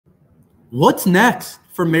What's next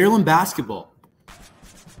for Maryland basketball?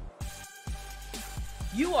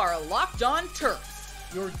 You are Locked On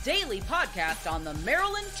Terps, your daily podcast on the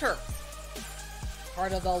Maryland Terps.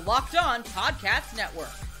 Part of the Locked On Podcast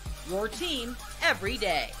Network, your team every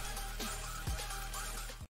day.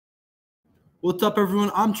 What's up,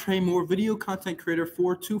 everyone? I'm Tre Moore, video content creator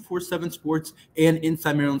for 247 Sports and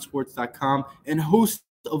InsideMarylandSports.com, and host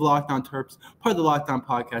of Locked On Terps, part of the Locked On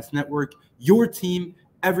Podcast Network, your team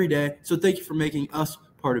every day. So thank you for making us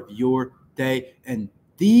part of your day. And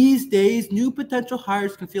these days, new potential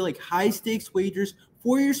hires can feel like high-stakes wagers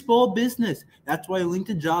for your small business. That's why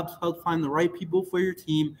LinkedIn Jobs help find the right people for your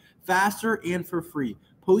team faster and for free.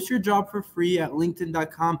 Post your job for free at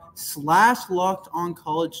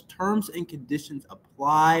linkedin.com/lockedoncollege. Terms and conditions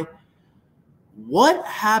apply. What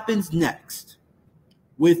happens next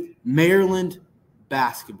with Maryland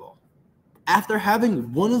basketball? After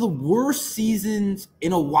having one of the worst seasons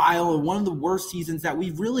in a while, and one of the worst seasons that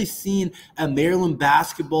we've really seen a Maryland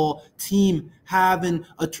basketball team having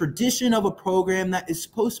a tradition of a program that is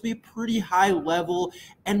supposed to be pretty high level,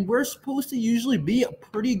 and we're supposed to usually be a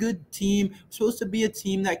pretty good team, supposed to be a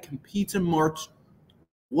team that competes in March.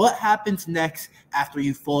 What happens next after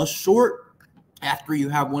you fall short, after you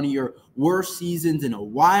have one of your worst seasons in a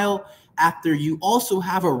while, after you also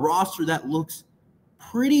have a roster that looks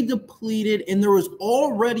pretty depleted, and there was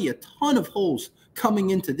already a ton of holes coming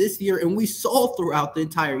into this year, and we saw throughout the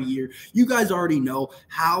entire year. You guys already know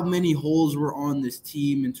how many holes were on this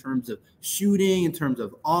team in terms of shooting, in terms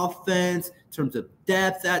of offense, in terms of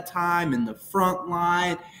depth at time in the front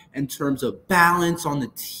line, in terms of balance on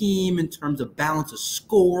the team, in terms of balance of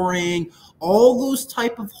scoring. All those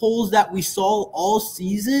type of holes that we saw all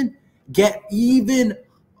season get even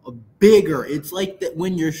bigger. It's like that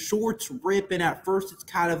when your shorts rip, and at first it's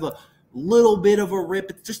kind of a little bit of a rip,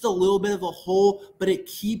 it's just a little bit of a hole, but it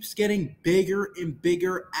keeps getting bigger and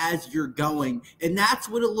bigger as you're going. And that's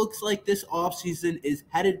what it looks like this offseason is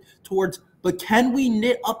headed towards. But can we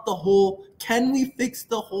knit up the hole? Can we fix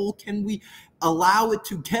the hole? Can we allow it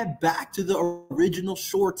to get back to the original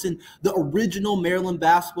shorts and the original Maryland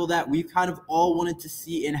basketball that we've kind of all wanted to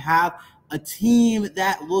see, and have a team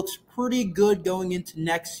that looks pretty good going into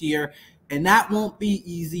next year? And that won't be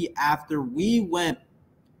easy after we went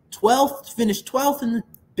 12th, finished 12th in the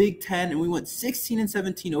Big Ten, and we went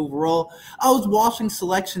 16-17 overall. I was watching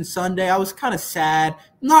Selection Sunday. I was kind of sad.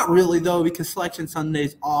 Not really, though, because Selection Sunday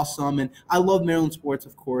is awesome, and I love Maryland sports,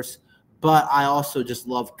 of course, but I also just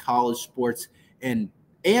love college sports and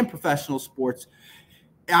professional sports.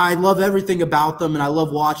 I love everything about them, and I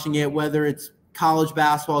love watching it, whether it's college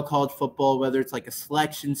basketball, college football, whether it's like a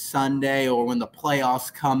Selection Sunday or when the playoffs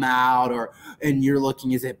come out, and you're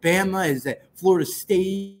looking, is it Bama, is it Florida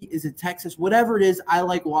State, is it Texas, whatever it is, I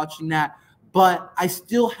like watching that. But I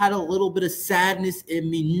still had a little bit of sadness in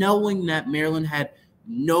me knowing that Maryland had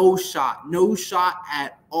no shot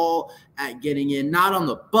at all at getting in, not on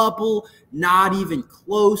the bubble, not even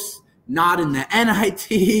close, not in the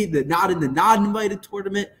NIT, not in the non-invited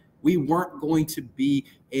tournament. We weren't going to be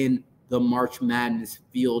in the March Madness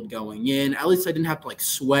field going in. At least I didn't have to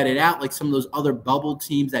sweat it out like some of those other bubble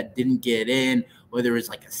teams that didn't get in, whether it's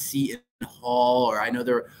like a Seton Hall, or I know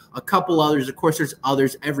there are a couple others. Of course, there's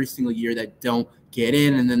others every single year that don't get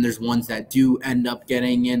in, and then there's ones that do end up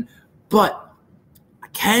getting in. But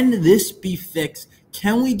can this be fixed?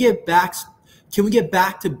 Can we get back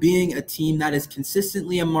to being a team that is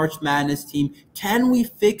consistently a March Madness team? Can we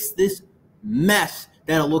fix this mess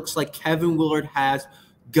that it looks like Kevin Willard has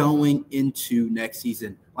going into next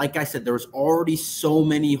season? Like I said, there was already so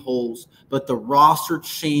many holes, but the roster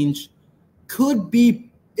change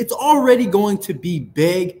it's already going to be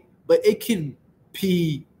big, but it could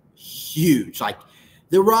be huge. Like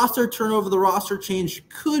the roster turnover, the roster change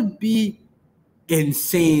could be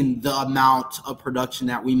insane, the amount of production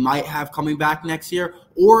that we might have coming back next year,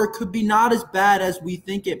 or it could be not as bad as we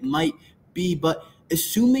think it might be. But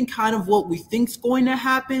assuming kind of what we think is going to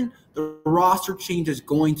happen, the roster change is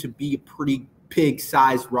going to be a pretty big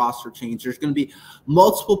size roster change. There's going to be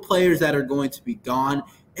multiple players that are going to be gone,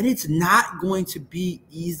 and it's not going to be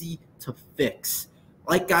easy to fix.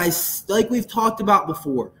 Like we've talked about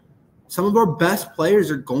before, some of our best players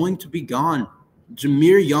are going to be gone.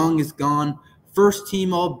 Jameer Young is gone. First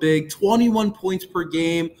team all big, 21 points per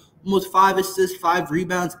game, almost 5 assists, 5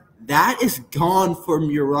 rebounds. That is gone from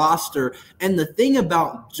your roster. And the thing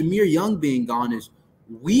about Jameer Young being gone is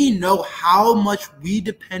we know how much we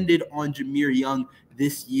depended on Jameer Young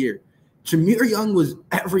this year. Jameer Young was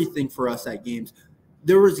everything for us at games.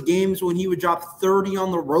 There was games when he would drop 30 on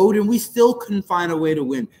the road and we still couldn't find a way to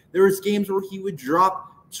win. There was games where he would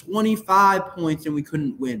drop 25 points and we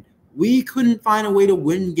couldn't win. We couldn't find a way to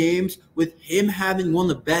win games with him having one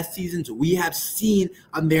of the best seasons we have seen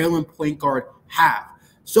a Maryland point guard have.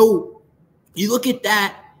 So you look at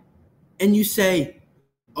that and you say,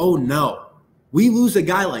 oh no, we lose a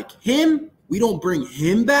guy like him. We don't bring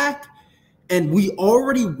him back. And we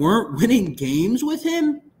already weren't winning games with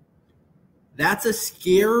him. That's a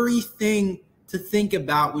scary thing to think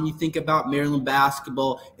about when you think about Maryland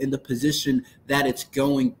basketball and the position that it's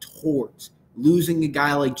going towards. Losing a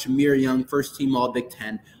guy like Jameer Young, first team All Big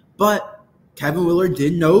Ten. But Kevin Willard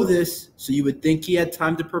did know this, so you would think he had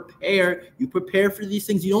time to prepare. You prepare for these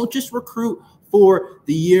things. You don't just recruit for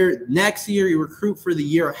the year next year. You recruit for the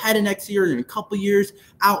year ahead of next year and a couple years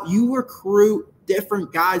out. You recruit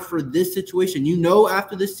different guys for this situation. You know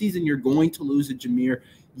after this season you're going to lose a Jameer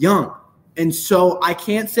Young. And so I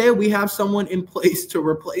can't say we have someone in place to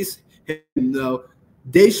replace him, though.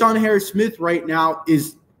 Deshaun Harris-Smith right now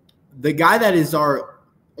is the guy that is our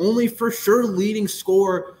only for sure leading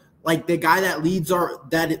scorer, like the guy that leads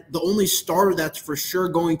the only starter that's for sure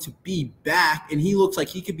going to be back. And he looks like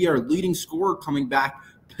he could be our leading scorer coming back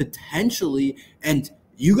potentially. And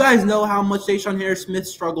you guys know how much Deshaun Harris-Smith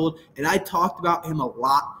struggled, and I talked about him a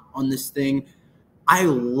lot on this thing. I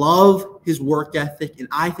love his work ethic, and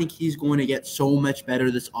I think he's going to get so much better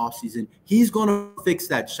this offseason. He's going to fix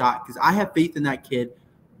that shot because I have faith in that kid.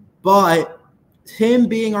 But him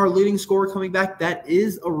being our leading scorer coming back, that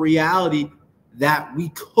is a reality that we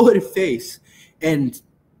could face. And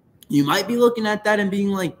you might be looking at that and being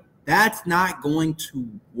like, that's not going to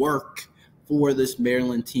work for this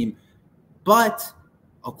Maryland team. But,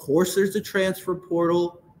 of course, there's the transfer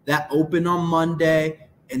portal that opened on Monday.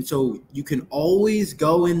 And so you can always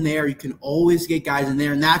go in there. You can always get guys in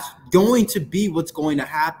there. And that's going to be what's going to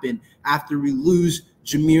happen after we lose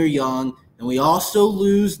Jameer Young. And we also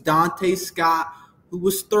lose Dante Scott, who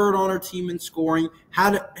was third on our team in scoring.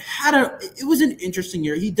 It was an interesting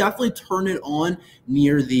year. He definitely turned it on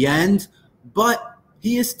near the end. But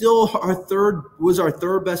he is still was our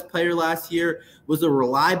third best player last year, was a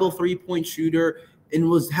reliable three-point shooter, and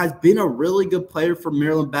has been a really good player for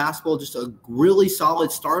Maryland basketball, just a really solid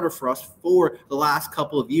starter for us for the last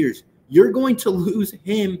couple of years. You're going to lose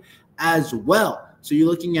him as well. So you're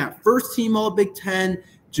looking at first team All Big Ten,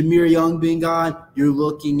 Jameer Young being gone. You're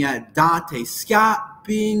looking at Dante Scott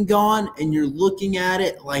being gone, and you're looking at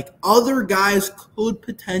it like other guys could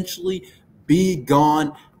potentially be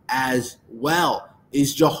gone as well.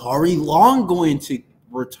 Is Jahari Long going to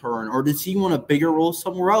return, or does he want a bigger role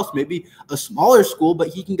somewhere else? Maybe a smaller school, but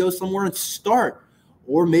he can go somewhere and start,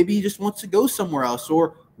 or maybe he just wants to go somewhere else.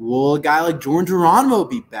 Or will a guy like Jordan Geronimo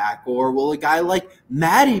be back, or will a guy like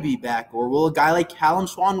Maddie be back, or will a guy like Callum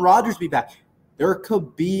Swan-Rogers be back? There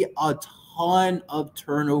could be a ton of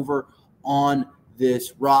turnover on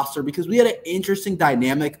this roster because we had an interesting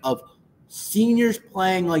dynamic of seniors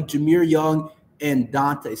playing like Jameer Young and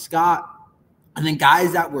Dante Scott, and then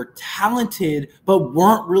guys that were talented but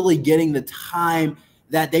weren't really getting the time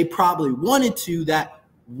that they probably wanted to, that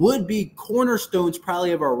would be cornerstones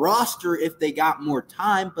probably of our roster if they got more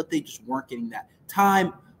time, but they just weren't getting that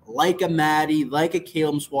time, like a Maddie, like a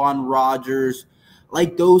Caleb Swan-Rogers,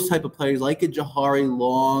 like those type of players, like a Jahari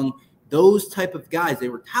Long, those type of guys. They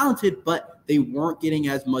were talented, but they weren't getting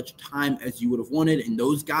as much time as you would have wanted, and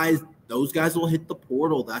those guys will hit the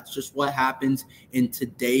portal. That's just what happens in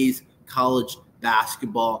today's college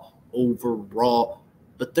basketball overall.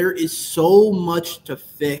 But there is so much to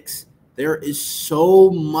fix. There is so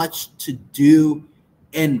much to do.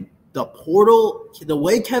 And the portal, the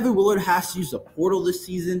way Kevin Willard has to use the portal this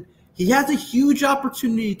season, he has a huge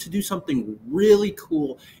opportunity to do something really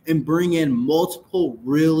cool and bring in multiple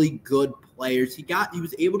really good players. He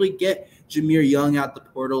was able to get Jameer Young out the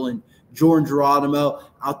portal and Jordan Geronimo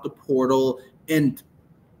out the portal,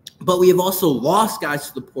 but we have also lost guys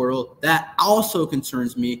to the portal. That also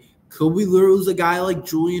concerns me. Could we lose a guy like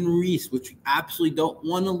Julian Reese, which we absolutely don't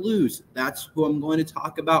want to lose? That's who I'm going to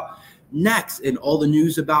talk about next, and all the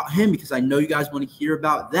news about him, because I know you guys want to hear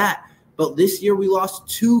about that. But this year we lost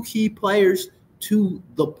two key players to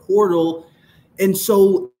the portal. And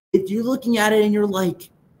so if you're looking at it and you're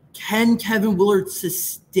like, can Kevin Willard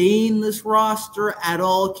sustain this roster at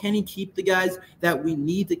all? Can he keep the guys that we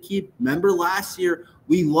need to keep? Remember last year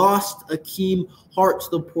we lost Akeem Hart to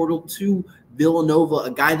the portal to Villanova,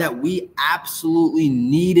 a guy that we absolutely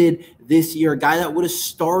needed this year, a guy that would have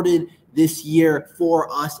started this year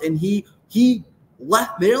for us. And he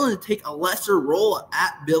left Maryland to take a lesser role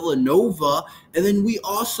at Villanova. And then we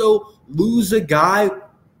also lose a guy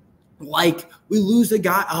I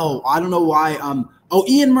don't know why.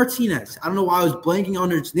 Ian Martinez. I don't know why I was blanking on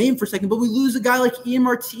his name for a second, but we lose a guy like Ian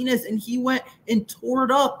Martinez, and he went and tore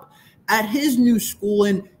it up at his new school,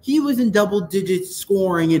 and he was in double digits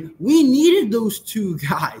scoring, and we needed those two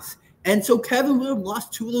guys. And so Kevin Willard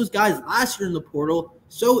lost two of those guys last year in the portal.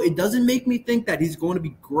 So it doesn't make me think that he's going to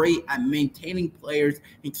be great at maintaining players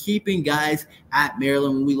and keeping guys at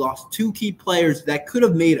Maryland when we lost two key players that could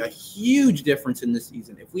have made a huge difference in the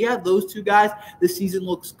season. If we had those two guys, the season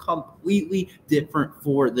looks completely different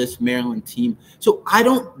for this Maryland team. So I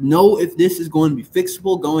don't know if this is going to be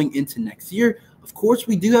fixable going into next year. Of course,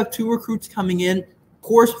 we do have two recruits coming in. Of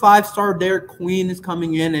course, 5-star Derek Queen is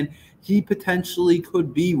coming in, and he potentially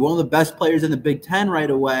could be one of the best players in the Big Ten right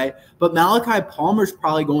away. But Malachi Palmer's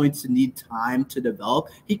probably going to need time to develop.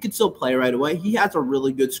 He could still play right away. He has a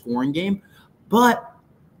really good scoring game. But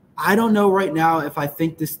I don't know right now if I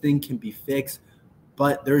think this thing can be fixed.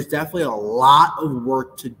 But there's definitely a lot of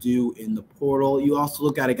work to do in the portal. You also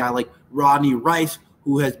look at a guy like Rodney Rice,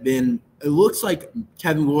 who has been – it looks like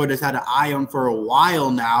Kevin Willard has had an eye on for a while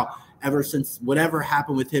now. Ever since whatever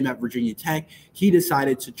happened with him at Virginia Tech, he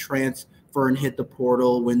decided to transfer and hit the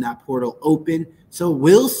portal when that portal opened. So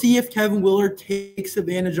we'll see if Kevin Willard takes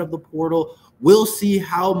advantage of the portal. We'll see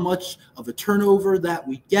how much of a turnover that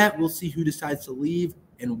we get. We'll see who decides to leave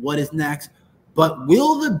and what is next. But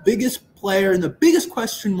will the biggest player and the biggest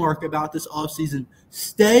question mark about this offseason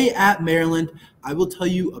stay at Maryland? I will tell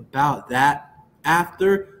you about that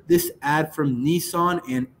after this ad from Nissan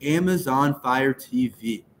and Amazon Fire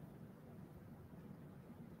TV.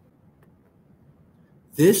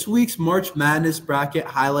 This week's March Madness bracket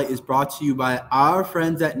highlight is brought to you by our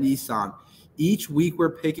friends at Nissan. Each week we're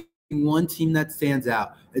picking one team that stands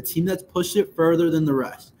out, a team that's pushed it further than the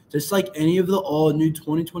rest. Just like any of the all-new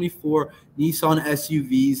 2024 Nissan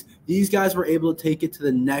SUVs, these guys were able to take it to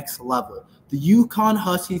the next level. The Yukon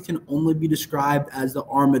Huskies can only be described as the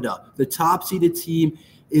Armada. The top-seeded team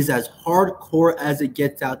is as hardcore as it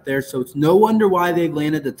gets out there, so it's no wonder why they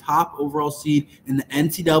landed the top overall seed in the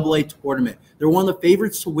NCAA tournament. They're one of the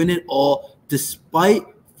favorites to win it all, despite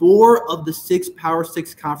 4 of the 6 Power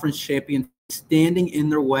 6 conference champions standing in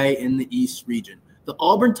their way in the East region. The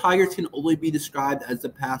Auburn Tigers can only be described as the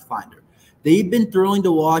Pathfinder. They've been thrilling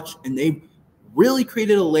to watch, and they've really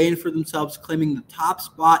created a lane for themselves, claiming the top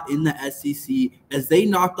spot in the SEC as they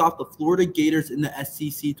knocked off the Florida Gators in the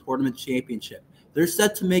SEC Tournament Championship. They're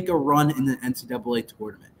set to make a run in the NCAA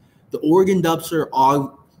tournament. The Oregon Ducks are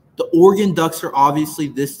obviously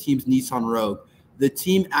this team's Nissan Rogue. The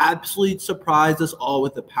team absolutely surprised us all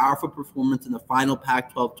with a powerful performance in the final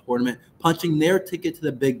Pac-12 tournament, punching their ticket to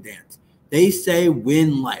the big dance. They say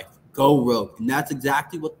win life, go Rogue, and that's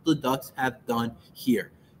exactly what the Ducks have done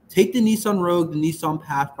here. Take the Nissan Rogue, the Nissan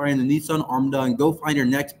Pathfinder, and the Nissan Armada and go find your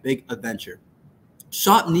next big adventure.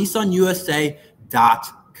 Shop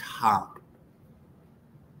NissanUSA.com.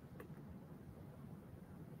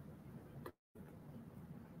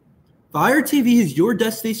 Fire TV is your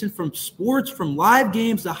destination from sports, from live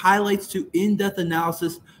games to highlights to in-depth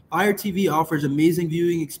analysis. Fire TV offers amazing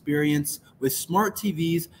viewing experience with smart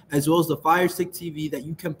TVs as well as the Fire Stick TV that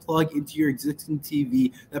you can plug into your existing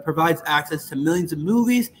TV that provides access to millions of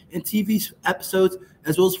movies and TV episodes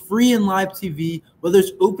as well as free and live TV. Whether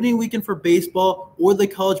it's opening weekend for baseball or the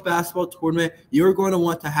college basketball tournament, you're going to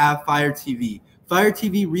want to have Fire TV. Fire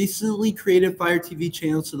TV recently created Fire TV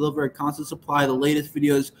channels to deliver a constant supply of the latest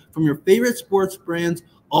videos from your favorite sports brands,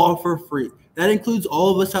 all for free. That includes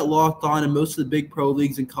all of us at Locked On and most of the big pro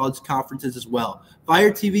leagues and college conferences as well.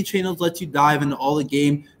 Fire TV channels lets you dive into all the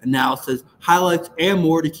game analysis, highlights, and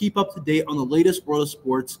more to keep up to date on the latest world of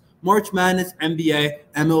sports, March Madness, NBA,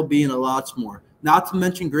 MLB, and a lot more. Not to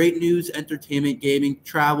mention great news, entertainment, gaming,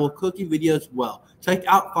 travel, cooking videos as well. Check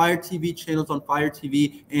out Fire TV channels on Fire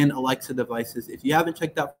TV and Alexa devices. If you haven't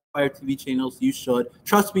checked out Fire TV channels, you should.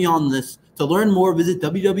 Trust me on this. To learn more, visit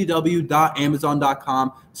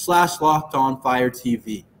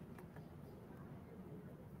www.amazon.com/LockedOnFireTV.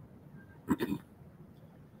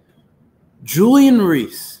 Julian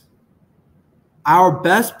Reese, our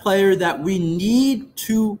best player that we need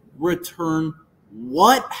to return.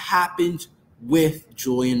 What happened with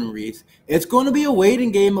Julian Reese? It's going to be a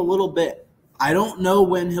waiting game a little bit. I don't know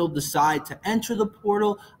when he'll decide to enter the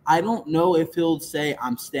portal. I don't know if he'll say,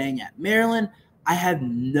 I'm staying at Maryland. I have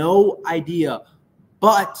no idea.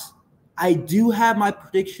 But I do have my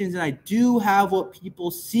predictions, and I do have what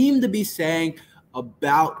people seem to be saying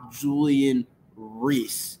about Julian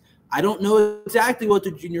Reese. I don't know exactly what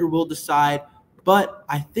the junior will decide, but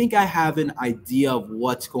I think I have an idea of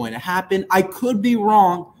what's going to happen. I could be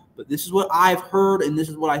wrong, but this is what I've heard, and this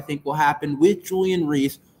is what I think will happen with Julian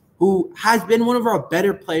Reese, who has been one of our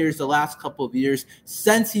better players the last couple of years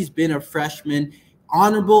since he's been a freshman.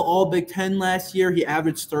 honorable All Big Ten last year. He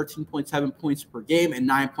averaged 13.7 points per game and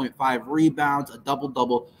 9.5 rebounds, a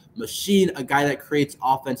double-double machine, a guy that creates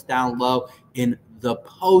offense down low in the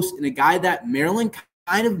post, and a guy that Maryland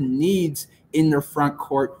kind of needs in their front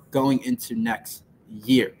court going into next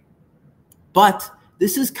year. But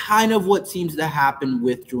this is kind of what seems to happen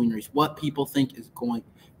with Julian Reese, what people think is going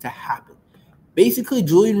to happen. Basically,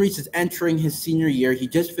 Julian Reese is entering his senior year. He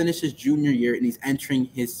just finished his junior year, and he's entering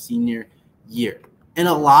his senior year. And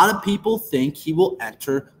a lot of people think he will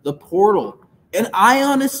enter the portal. And I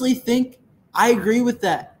honestly think I agree with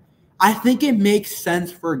that. I think it makes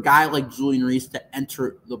sense for a guy like Julian Reese to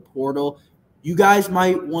enter the portal. You guys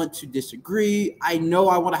might want to disagree. I know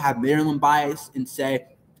I want to have Maryland bias and say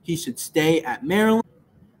he should stay at Maryland.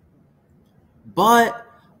 But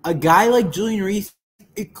a guy like Julian Reese,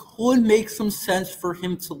 it could make some sense for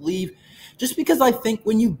him to leave, just because I think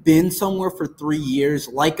when you've been somewhere for 3 years,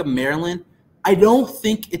 like a Maryland, I don't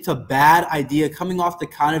think it's a bad idea coming off the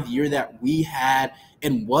kind of year that we had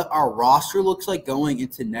and what our roster looks like going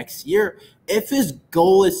into next year. If his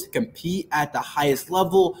goal is to compete at the highest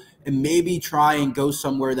level and maybe try and go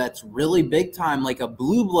somewhere that's really big time, like a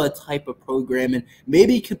blue blood type of program, and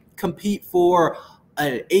maybe compete for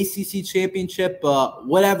an ACC championship,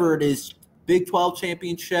 whatever it is, Big 12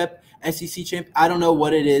 championship, SEC champ, I don't know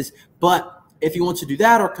what it is, but if he wants to do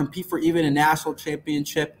that or compete for even a national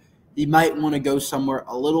championship, he might want to go somewhere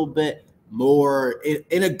a little bit more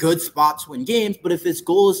in a good spot to win games. But if his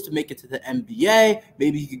goal is to make it to the NBA,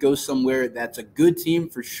 maybe he could go somewhere that's a good team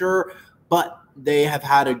for sure, but they have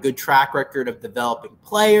had a good track record of developing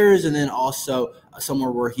players, and then also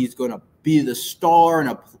somewhere where he's going to be the star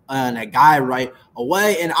and a guy right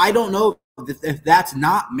away. And I don't know if that's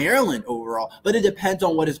not Maryland overall, but it depends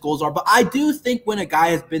on what his goals are. But I do think when a guy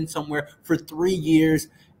has been somewhere for 3 years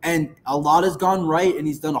and a lot has gone right and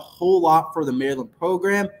he's done a whole lot for the Maryland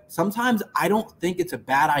program, sometimes I don't think it's a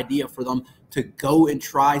bad idea for them to go and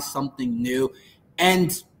try something new.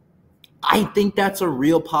 And I think that's a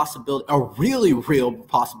real possibility, a really real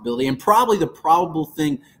possibility, and probably the probable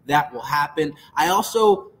thing that will happen. I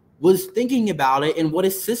also was thinking about it and what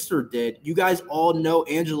his sister did. You guys all know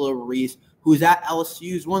Angela Reese, who's at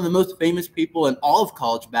LSU, is one of the most famous people in all of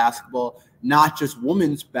college basketball, not just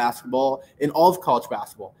women's basketball, in all of college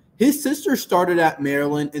basketball. His sister started at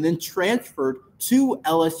Maryland and then transferred to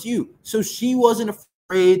LSU. So she wasn't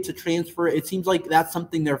afraid to transfer. It seems like that's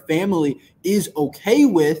something their family is okay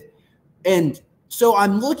with. And so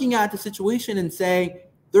I'm looking at the situation and saying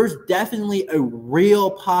there's definitely a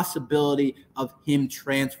real possibility of him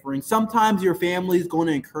transferring. Sometimes your family is going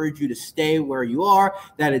to encourage you to stay where you are,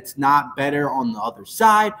 that it's not better on the other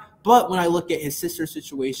side. But when I look at his sister's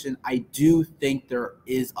situation, I do think there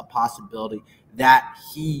is a possibility that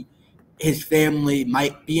his family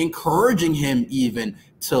might be encouraging him even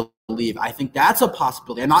to leave. I think that's a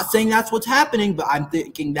possibility. I'm not saying that's what's happening, but I'm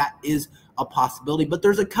thinking that is a possibility. But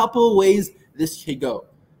there's a couple of ways this could go.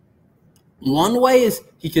 One way is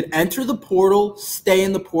he could enter the portal, stay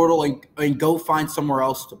in the portal, and go find somewhere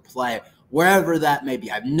else to play, wherever that may be.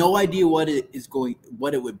 I have no idea what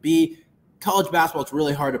it would be. College basketball, it's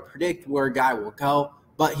really hard to predict where a guy will go,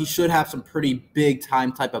 but he should have some pretty big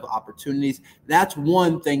time type of opportunities. That's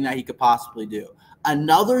one thing that he could possibly do.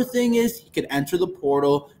 Another thing is he could enter the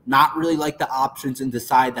portal, not really like the options, and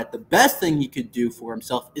decide that the best thing he could do for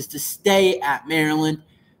himself is to stay at Maryland.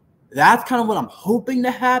 That's kind of what I'm hoping to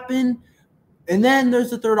happen. And then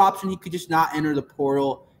there's the third option. He could just not enter the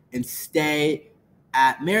portal and stay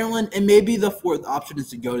at Maryland. And maybe the fourth option is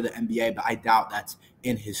to go to the NBA, but I doubt that's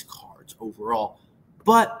in his cards overall.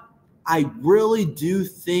 But I really do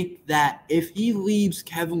think that if he leaves,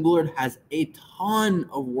 Kevin Willard has a ton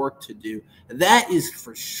of work to do. That is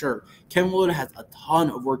for sure. Kevin Willard has a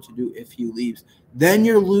ton of work to do if he leaves. Then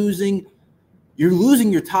you're losing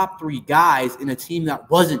your top three guys in a team that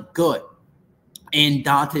wasn't good, and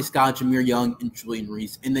Dante Scott, Jameer Young, and Julian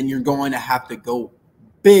Reese. And then you're going to have to go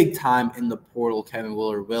big time in the portal, Kevin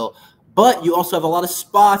Willard will. But you also have a lot of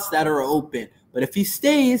spots that are open. But if he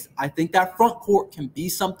stays, I think that front court can be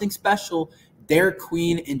something special. Derek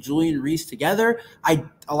Queen and Julian Reese together. A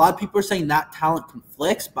lot of people are saying that talent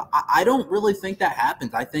conflicts, but I don't really think that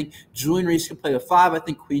happens. I think Julian Reese can play the 5. I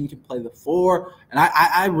think Queen can play the 4. And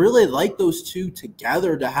I really like those two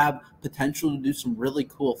together to have potential to do some really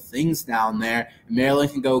cool things down there. And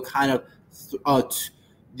Maryland can go kind of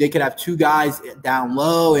they could have two guys down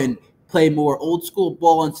low and play more old school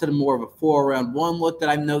ball instead of more of a 4-around-1 look that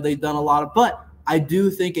I know they've done a lot of. But I do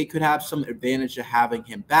think it could have some advantage to having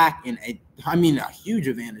him back, and a huge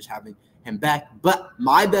advantage having him back. But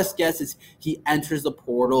my best guess is he enters the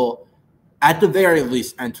portal at the very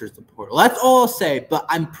least, enters the portal. That's all I'll say, but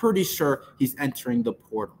I'm pretty sure he's entering the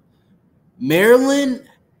portal. Maryland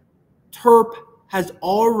Terp has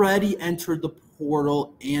already entered the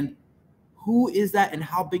portal, and who is that and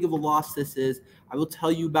how big of a loss this is? I will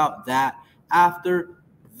tell you about that after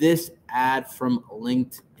this ad from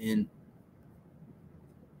LinkedIn.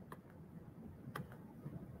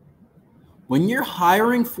 When you're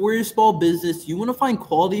hiring for your small business, you want to find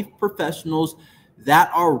quality professionals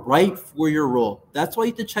that are right for your role. That's why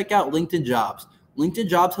you have to check out LinkedIn Jobs. LinkedIn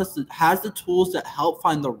Jobs has the tools that help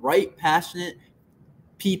find the right passionate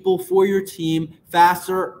people for your team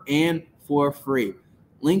faster and for free.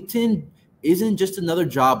 LinkedIn isn't just another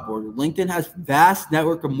job board. LinkedIn has a vast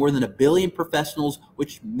network of more than 1 billion professionals,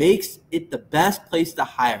 which makes it the best place to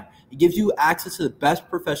hire. It gives you access to the best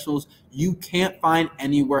professionals you can't find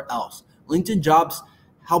anywhere else. LinkedIn Jobs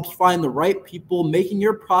helps find the right people, making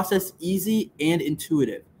your process easy and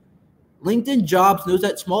intuitive. LinkedIn Jobs knows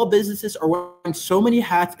that small businesses are wearing so many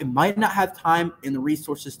hats and might not have time and the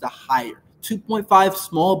resources to hire. 2.5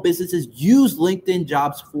 small businesses use LinkedIn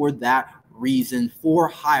Jobs for that reason, for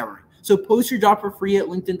hiring. So post your job for free at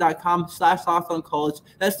linkedin.com/lockedoncollege.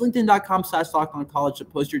 That's linkedin.com/lockedoncollege to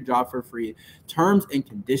post your job for free. Terms and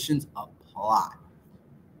conditions apply.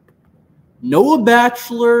 Noah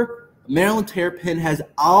Bachelor, Maryland Terrapin, has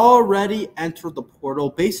already entered the portal,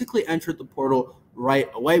 basically entered the portal right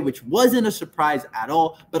away, which wasn't a surprise at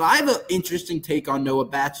all. But I have an interesting take on Noah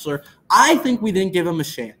Bachelor. I think we didn't give him a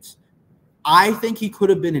chance. I think he could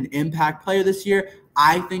have been an impact player this year.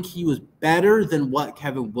 I think he was better than what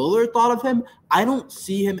Kevin Willard thought of him. I don't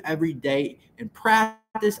see him every day in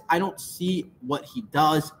practice. I don't see what he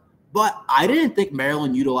does. But I didn't think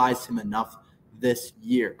Maryland utilized him enough this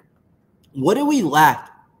year. What did we lack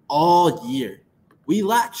all year? We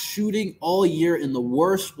lacked shooting all year in the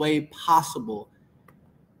worst way possible.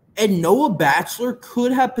 And Noah Bachelor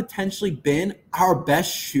could have potentially been our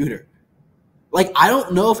best shooter. Like, I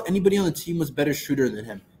don't know if anybody on the team was a better shooter than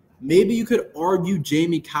him. Maybe you could argue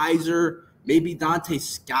Jamie Kaiser, maybe Dante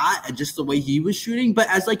Scott, and just the way he was shooting. But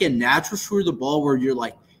as like a natural shooter of the ball where you're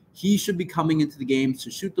like, he should be coming into the game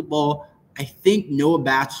to shoot the ball, I think Noah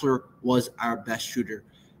Bachelor was our best shooter.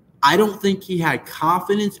 I don't think he had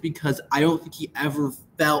confidence because I don't think he ever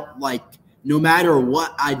felt like no matter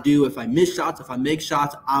what I do, if I miss shots, if I make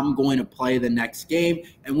shots, I'm going to play the next game.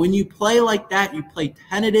 And when you play like that, you play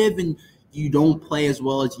tentative and you don't play as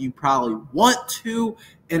well as you probably want to.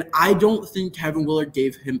 And I don't think Kevin Willard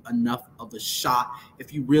gave him enough of a shot.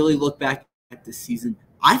 If you really look back at the season,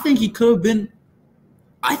 I think he could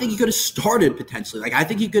have started potentially. Like, I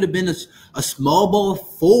think he could have been a small ball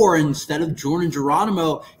 4 instead of Jordan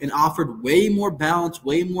Geronimo and offered way more balance,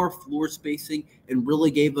 way more floor spacing, and really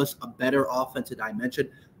gave us a better offensive dimension.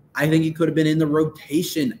 I think he could have been in the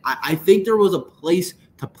rotation. I think there was a place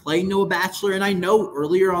to play Noah Bachelor, and I know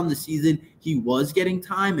earlier on the season he was getting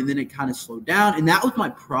time, and then it kind of slowed down, and that was my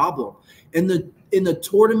problem. In that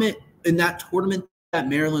tournament that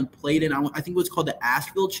Maryland played in, I think it was called the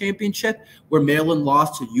Asheville Championship, where Maryland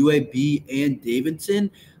lost to UAB and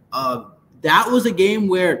Davidson. That was a game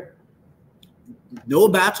where Noah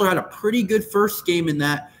Bachelor had a pretty good first game in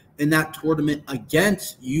that tournament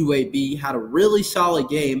against UAB, had a really solid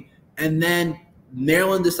game, and then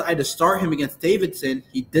Maryland decided to start him against Davidson.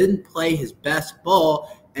 He didn't play his best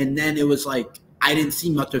ball, and then it was like I didn't see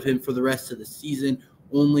much of him for the rest of the season,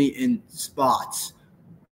 only in spots.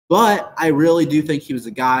 But I really do think he was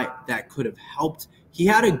a guy that could have helped. He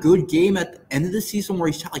had a good game at the end of the season where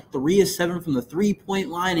he shot like 3 of 7 from the three-point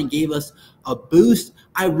line and gave us a boost.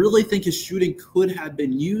 I really think his shooting could have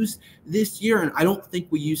been used this year, and I don't think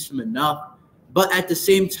we used him enough. But at the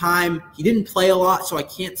same time, he didn't play a lot, so I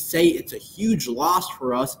can't say it's a huge loss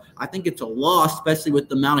for us. I think it's a loss, especially with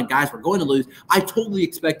the amount of guys we're going to lose. I totally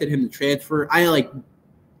expected him to transfer. I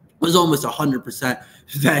was almost 100%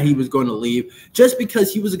 that he was going to leave just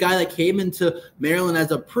because he was a guy that came into Maryland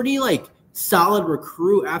as a pretty solid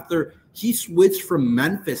recruit after he switched from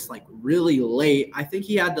Memphis really late. I think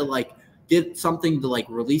he had to get something to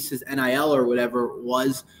release his NIL or whatever it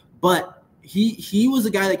was, but he was a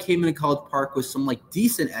guy that came into College Park with some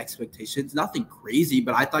decent expectations, nothing crazy,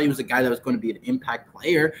 but I thought he was a guy that was going to be an impact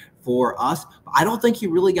player for us. But I don't think he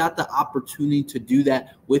really got the opportunity to do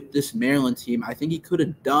that with this Maryland team. I think he could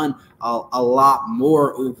have done a lot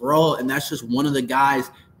more overall, and that's just one of the guys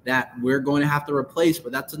that we're going to have to replace.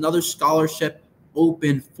 But that's another scholarship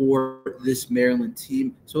open for this Maryland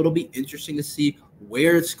team. So it'll be interesting to see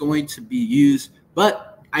where it's going to be used. But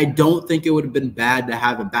I don't think it would have been bad to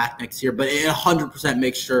have him back next year, but it 100%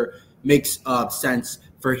 makes sense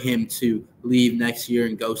for him to leave next year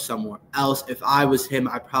and go somewhere else. If I was him,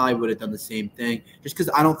 I probably would have done the same thing, just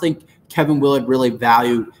because I don't think Kevin Willard really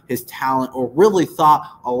valued his talent or really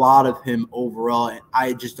thought a lot of him overall. And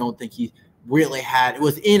I just don't think he really had – it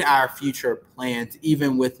was in our future plans,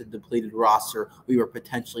 even with the depleted roster we were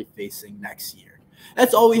potentially facing next year.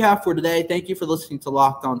 That's all we have for today. Thank you for listening to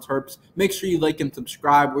Locked On Terps. Make sure you like and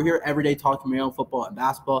subscribe. We're here every day talking Maryland football and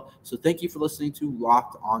basketball. So thank you for listening to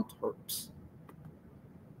Locked On Terps.